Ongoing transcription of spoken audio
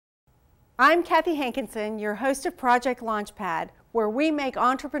I'm Kathy Hankinson, your host of Project Launchpad, where we make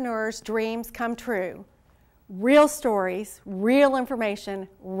entrepreneurs' dreams come true. Real stories, real information,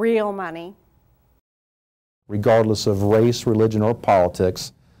 real money. Regardless of race, religion, or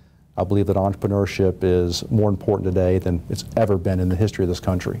politics, I believe that entrepreneurship is more important today than it's ever been in the history of this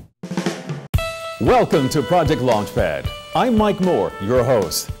country. Welcome to Project Launchpad. I'm Mike Moore, your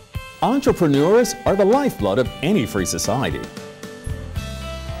host. Entrepreneurs are the lifeblood of any free society.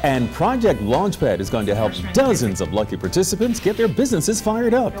 And Project Launchpad is going to help dozens of lucky participants get their businesses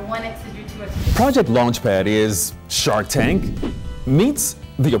fired up. Project Launchpad is Shark Tank meets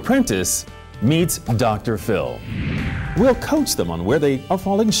The Apprentice meets Dr. Phil. We'll coach them on where they are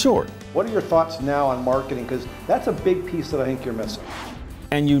falling short. What are your thoughts now on marketing? Because that's a big piece that I think you're missing.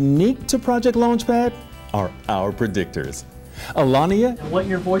 And unique to Project Launchpad are our predictors. Alania. What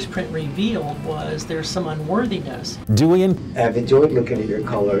your voice print revealed was there's some unworthiness. Dewey and I've enjoyed looking at your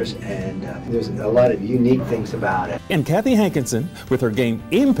colors, and there's a lot of unique things about it. And Kathy Hankinson with her game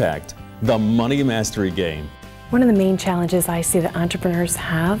Impact, the Money Mastery Game. One of the main challenges I see that entrepreneurs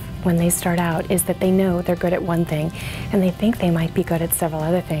have when they start out is that they know they're good at one thing and they think they might be good at several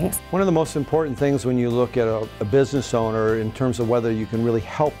other things. One of the most important things when you look at a business owner in terms of whether you can really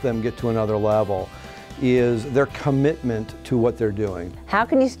help them get to another level is their commitment to what they're doing. How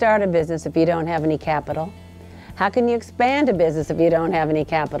can you start a business if you don't have any capital? How can you expand a business if you don't have any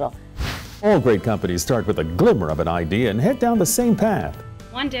capital? All great companies start with a glimmer of an idea and head down the same path.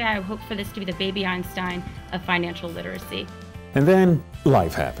 One day I hope for this to be the baby Einstein of financial literacy. And then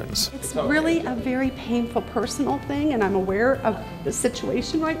life happens. It's really a very painful personal thing, and I'm aware of the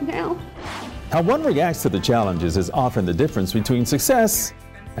situation right now. How one reacts to the challenges is often the difference between success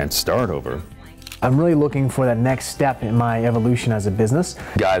and start over. I'm really looking for that next step in my evolution as a business.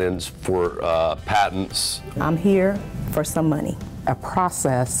 Guidance for patents. I'm here for some money. A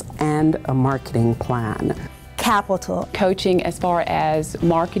process and a marketing plan. Capital. Coaching as far as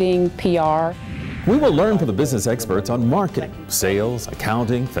marketing, PR. We will learn from the business experts on marketing, sales,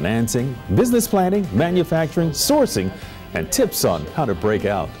 accounting, financing, business planning, manufacturing, sourcing, and tips on how to break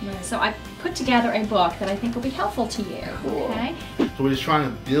out. So I put together a book that I think will be helpful to you. Cool. Okay? So we're just trying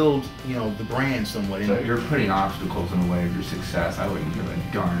to build, the brand some way. So you're putting obstacles in the way of your success. I wouldn't give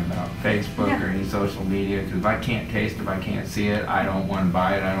a darn about Facebook or any social media, because if I can't taste it, if I can't see it, I don't want to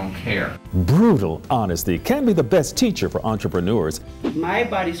buy it, I don't care. Brutal honesty can be the best teacher for entrepreneurs. My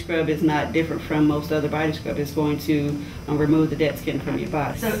body scrub is not different from most other body scrub. It's going to remove the dead skin from your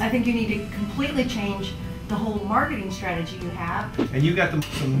body. So I think you need to completely change the whole marketing strategy you have. And you got the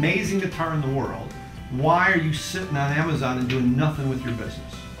most amazing guitar in the world. Why are you sitting on Amazon and doing nothing with your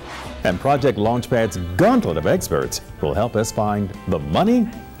business? And Project Launchpad's gauntlet of experts will help us find the money,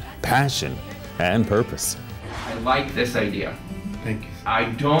 passion, and purpose. I like this idea. Thank you. I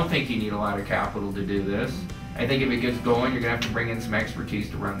don't think you need a lot of capital to do this. I think if it gets going, you're going to have to bring in some expertise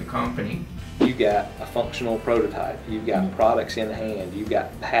to run the company. You've got a functional prototype, you've got products in hand, you've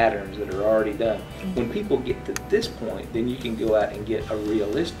got patterns that are already done. When people get to this point, then you can go out and get a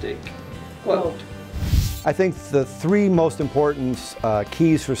realistic quote. I think the three most important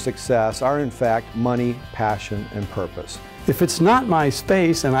keys for success are in fact money, passion, and purpose. If it's not my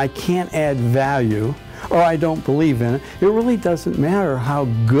space and I can't add value or I don't believe in it, it really doesn't matter how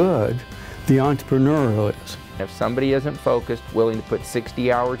good the entrepreneur is. If somebody isn't focused, willing to put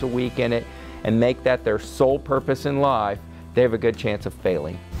 60 hours a week in it, and make that their sole purpose in life, they have a good chance of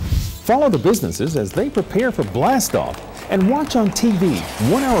failing. Follow the businesses as they prepare for blast-off and watch on TV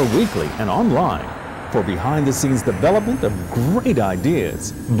 1 hour weekly and online for behind-the-scenes development of great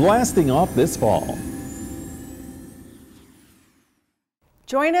ideas blasting off this fall.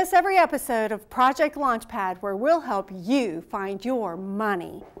 Join us every episode of Project Launchpad, where we'll help you find your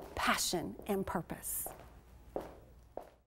money, passion, and purpose.